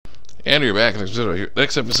And we're back in the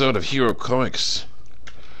next episode of Hero Comics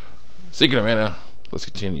Secret of Mana. Let's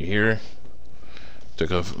continue here. Took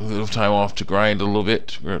a little time off to grind a little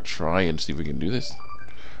bit. We're going to try and see if we can do this.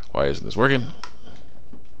 Why isn't this working?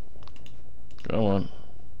 Come on.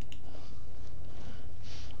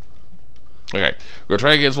 Okay, we're going to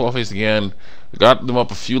try against Wallface again. We got them up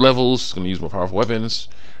a few levels. Going to use more powerful weapons.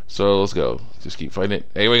 So let's go. Just keep fighting it.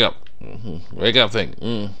 Hey, wake up. Wake up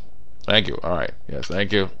thing. Thank you. Alright. Yes,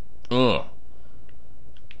 thank you.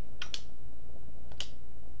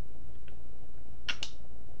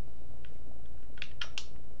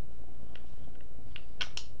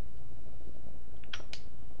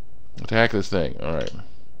 Attack this thing. Alright.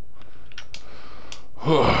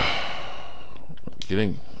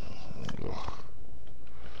 Getting...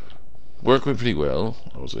 Work went pretty well.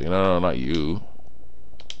 I was like, no, not you.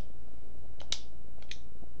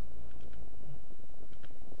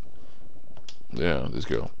 Yeah, this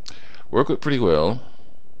girl. Work went pretty well.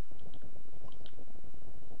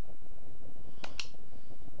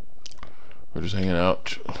 We're just hanging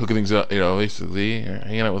out, hooking things up, basically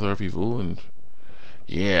hanging out with our people, and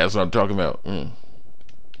yeah, that's what I'm talking about.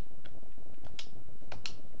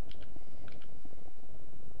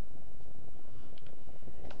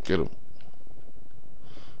 Get him.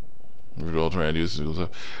 We're all trying to do this stuff.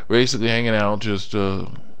 Basically hanging out, just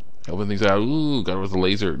helping things out. Ooh, got her with the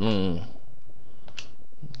laser.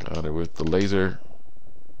 Got her with the laser.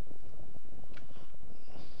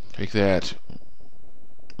 Take that.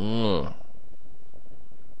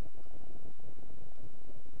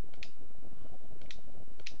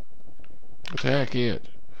 Attack it.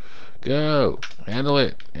 Go. Handle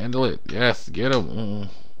it. Handle it. Yes, get him.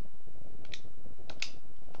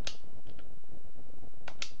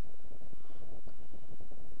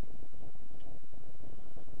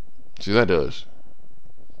 See, that does.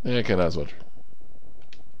 Yeah, okay, not as much.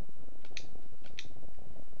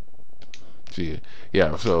 See,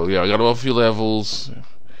 yeah, so, yeah, I got a few levels.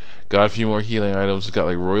 Got a few more healing items. Got,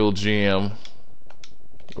 like, Royal Jam.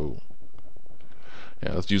 Oh.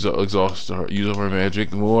 Yeah, let's use use up our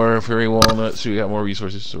magic. More Fairy Walnut, so we got more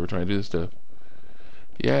resources, so we're trying to do this stuff.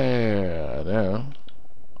 Yeah, now.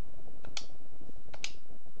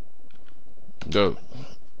 Go.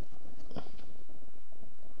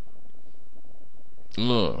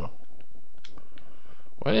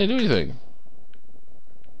 Why didn't I do anything?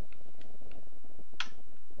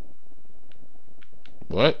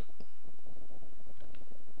 What?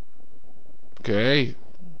 Okay.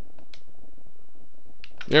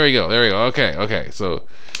 There we go. There we go. Okay. Okay. So,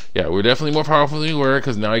 yeah, we're definitely more powerful than we were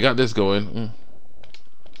because now I got this going.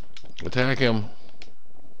 Attack him.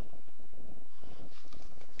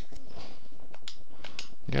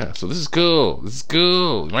 Yeah. So this is cool. This is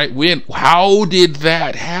cool. We might win. How did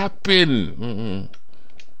that happen?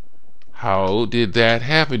 How did that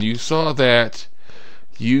happen? You saw that.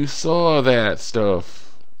 You saw that stuff.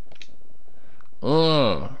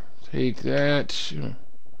 Take that.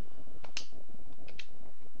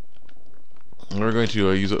 We're going to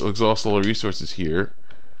exhaust all the resources here.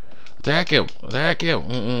 Attack him! Attack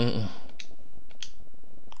him!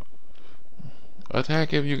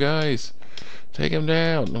 Attack him, you guys! Take him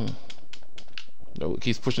down! No, it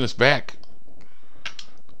keeps pushing us back.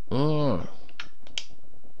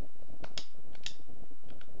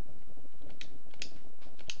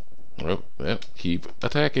 Yep, keep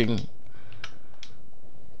attacking.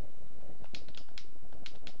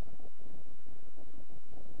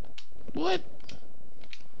 What?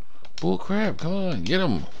 Bull crap, come on, get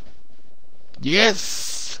him.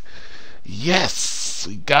 Yes! Yes!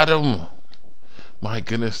 We got him! My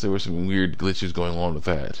goodness, there were some weird glitches going on with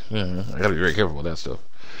that. I gotta be very careful with that stuff.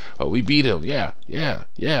 Oh, we beat him. Yeah. Yeah.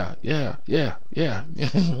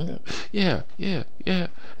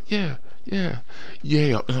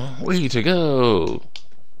 Way to go.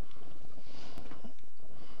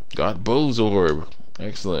 Got Bow's Orb.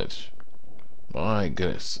 Excellent. My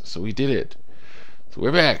goodness. So we did it. So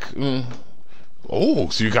we're back. Oh,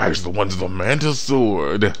 so you guys are the ones with the Manta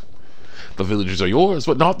Sword. The villagers are yours,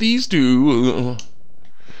 but not these two.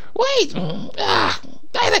 Wait! That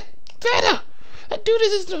dude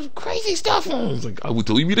is this crazy stuff. It's like, I will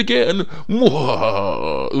till you meet again.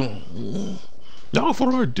 Now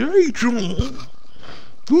for our date.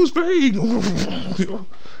 Who's paying?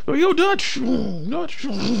 Yo, Dutch.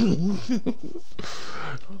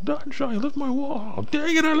 Dutch, I left my wallet.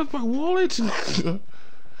 Dang it, I left my wallet.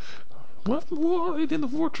 Left my wallet in the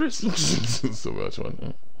fortress. So much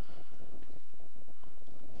fun.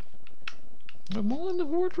 I'm all in the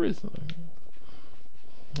fortress.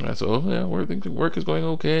 So yeah, work is going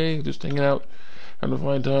okay. Just hanging out, having a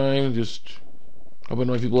fine time. Just helping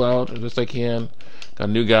my people out as best I can. Got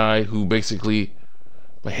a new guy who basically,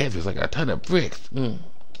 my head feels like a ton of bricks. We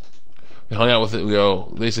hung out with it,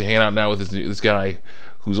 basically hanging out now with this guy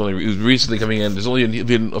who's recently coming in. There's only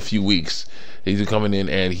been a few weeks. He's coming in,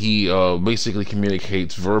 and he basically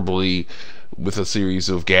communicates verbally with a series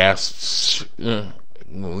of gasps, kind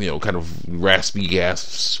of raspy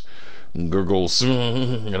gasps, gurgles,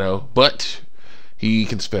 but he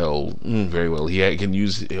can spell very well. He can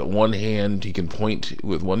use one hand. He can point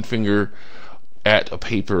with one finger at a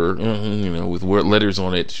paper, with letters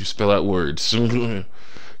on it to spell out words.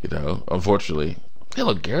 Unfortunately.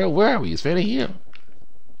 Hello, girl. Where are we? Is Fanny here?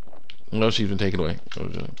 No, she's been taken away.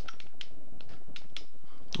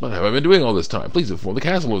 What have I been doing all this time? Please inform the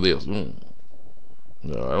castle of this. No,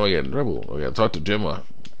 I don't get in trouble. I gotta talk to Gemma.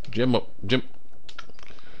 Gemma.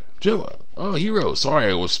 Oh, hero.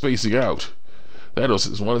 Sorry, I was spacing out. Thanatos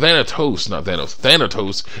is one of Thanatos, not Thanos.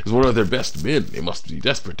 Thanatos is one of their best men. They must be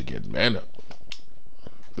desperate to get mana.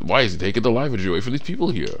 Why is he taking the life away from these people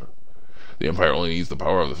here? The Empire only needs the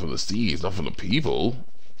power from the seas, not from the people.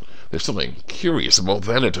 There's something curious about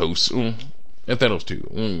Thanatos. And Thanos too.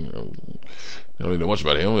 I don't really know much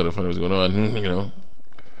about him. I gotta find out what's going on.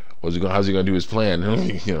 How's he gonna do his plan?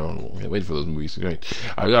 Wait for those movies. Right.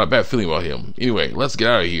 I got a bad feeling about him. Anyway, let's get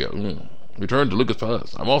out of here. Return to Lucas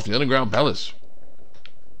Palace. I'm off to the underground palace.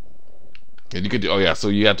 And you could do, so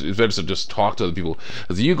you have to, it's better to just talk to other people.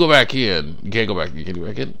 Because you go back in, you can't go back, you can't go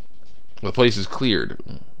back in. The place is cleared.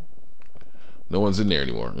 No one's in there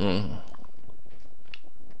anymore.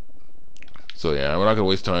 So yeah, we're not going to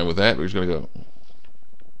waste time with that. We're just going to go.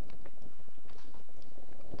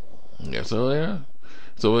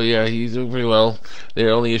 Yeah, he's doing pretty well. The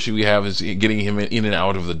only issue we have is getting him in and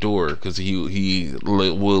out of the door, because he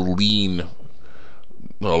will lean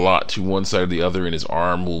a lot to one side or the other, and his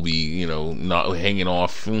arm will be, not hanging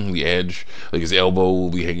off the edge. Like his elbow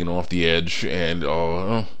will be hanging off the edge, and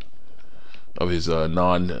of his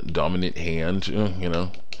non-dominant hand.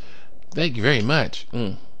 Thank you very much.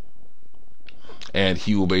 And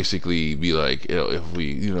he will basically be like, if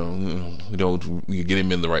we don't get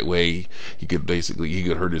him in the right way, he could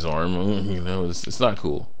hurt his arm. It's not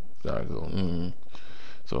cool. It's not cool.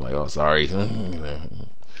 So I'm like, oh, sorry.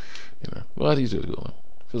 But he's just going.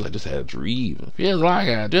 Feels like I just had a dream. Feels like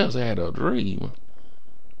I just had a dream.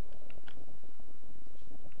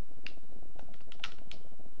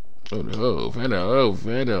 Oh no,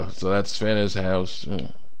 Fanta. So that's Fanta's house.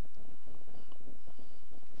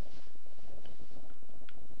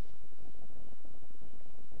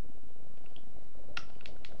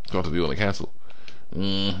 Talk to people in the castle.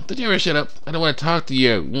 Did you ever shut up? I don't want to talk to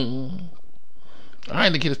you.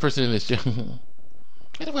 I'm the cutest person in this show.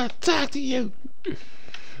 I don't want to talk to you.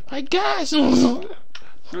 My gosh,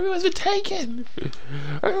 everyone's been taken.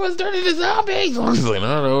 Everyone's turned into zombies. I was like,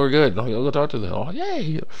 no, we're good. No, you'll go talk to them. Oh,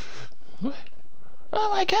 yay. Oh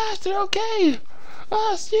my gosh, they're okay.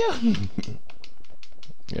 Oh, still.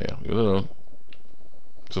 Yeah,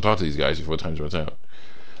 So talk to these guys before time runs out.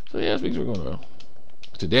 So yeah, things are going well.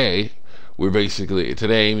 Today, me and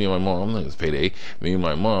my mom, it was payday, me and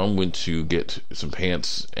my mom went to get some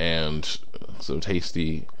pants and some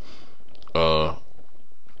tasty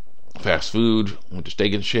fast food. Went to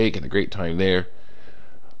Steak and Shake, had a great time there.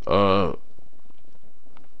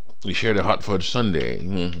 We shared a hot fudge sundae,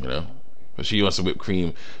 but she wants some whipped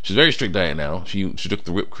cream. She's a very strict diet now. She took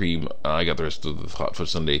the whipped cream. I got the rest of the hot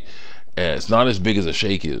fudge sundae. And it's not as big as a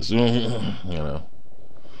shake is, So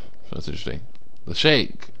that's interesting. The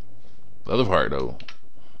shake, the other part though,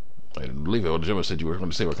 I didn't believe it. Gemma said you were going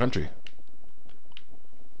to save our country.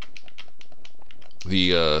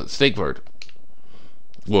 The steak part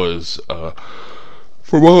was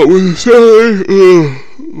from what was salad,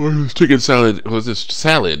 was chicken salad, was this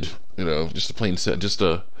salad, just a plain salad, just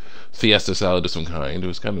a fiesta salad of some kind. It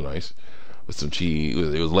was kind of nice with some cheese.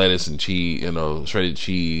 It was lettuce and cheese, shredded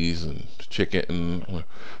cheese and chicken, and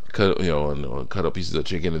cut up pieces of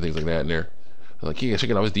chicken and things like that in there. Like, yeah,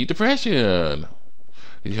 chicken always deep depression.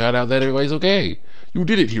 You found out that everybody's okay. You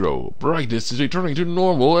did it, hero. Brightness is returning to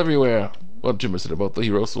normal everywhere. What Jimmer said about the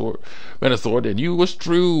hero sword, mana sword, and you was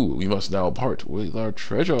true. We must now part with our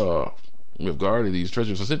treasure. We have guarded these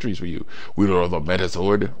treasures for centuries for you. We don't have the mana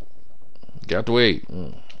sword. Got to wait.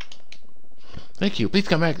 Thank you. Please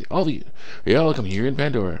come back. All of you. I'll come here in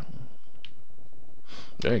Pandora.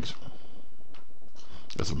 Thanks.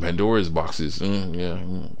 Got some Pandora's boxes.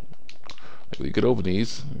 We could open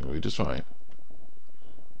these. We're just fine.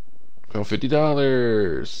 Found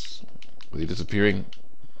 $50. Are they disappearing?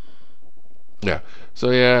 Yeah.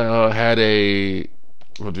 So yeah, had a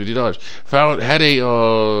 $50. Had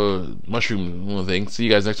a mushroom thing. See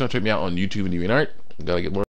you guys next time. Check me out on YouTube and DeviantArt. Gotta get more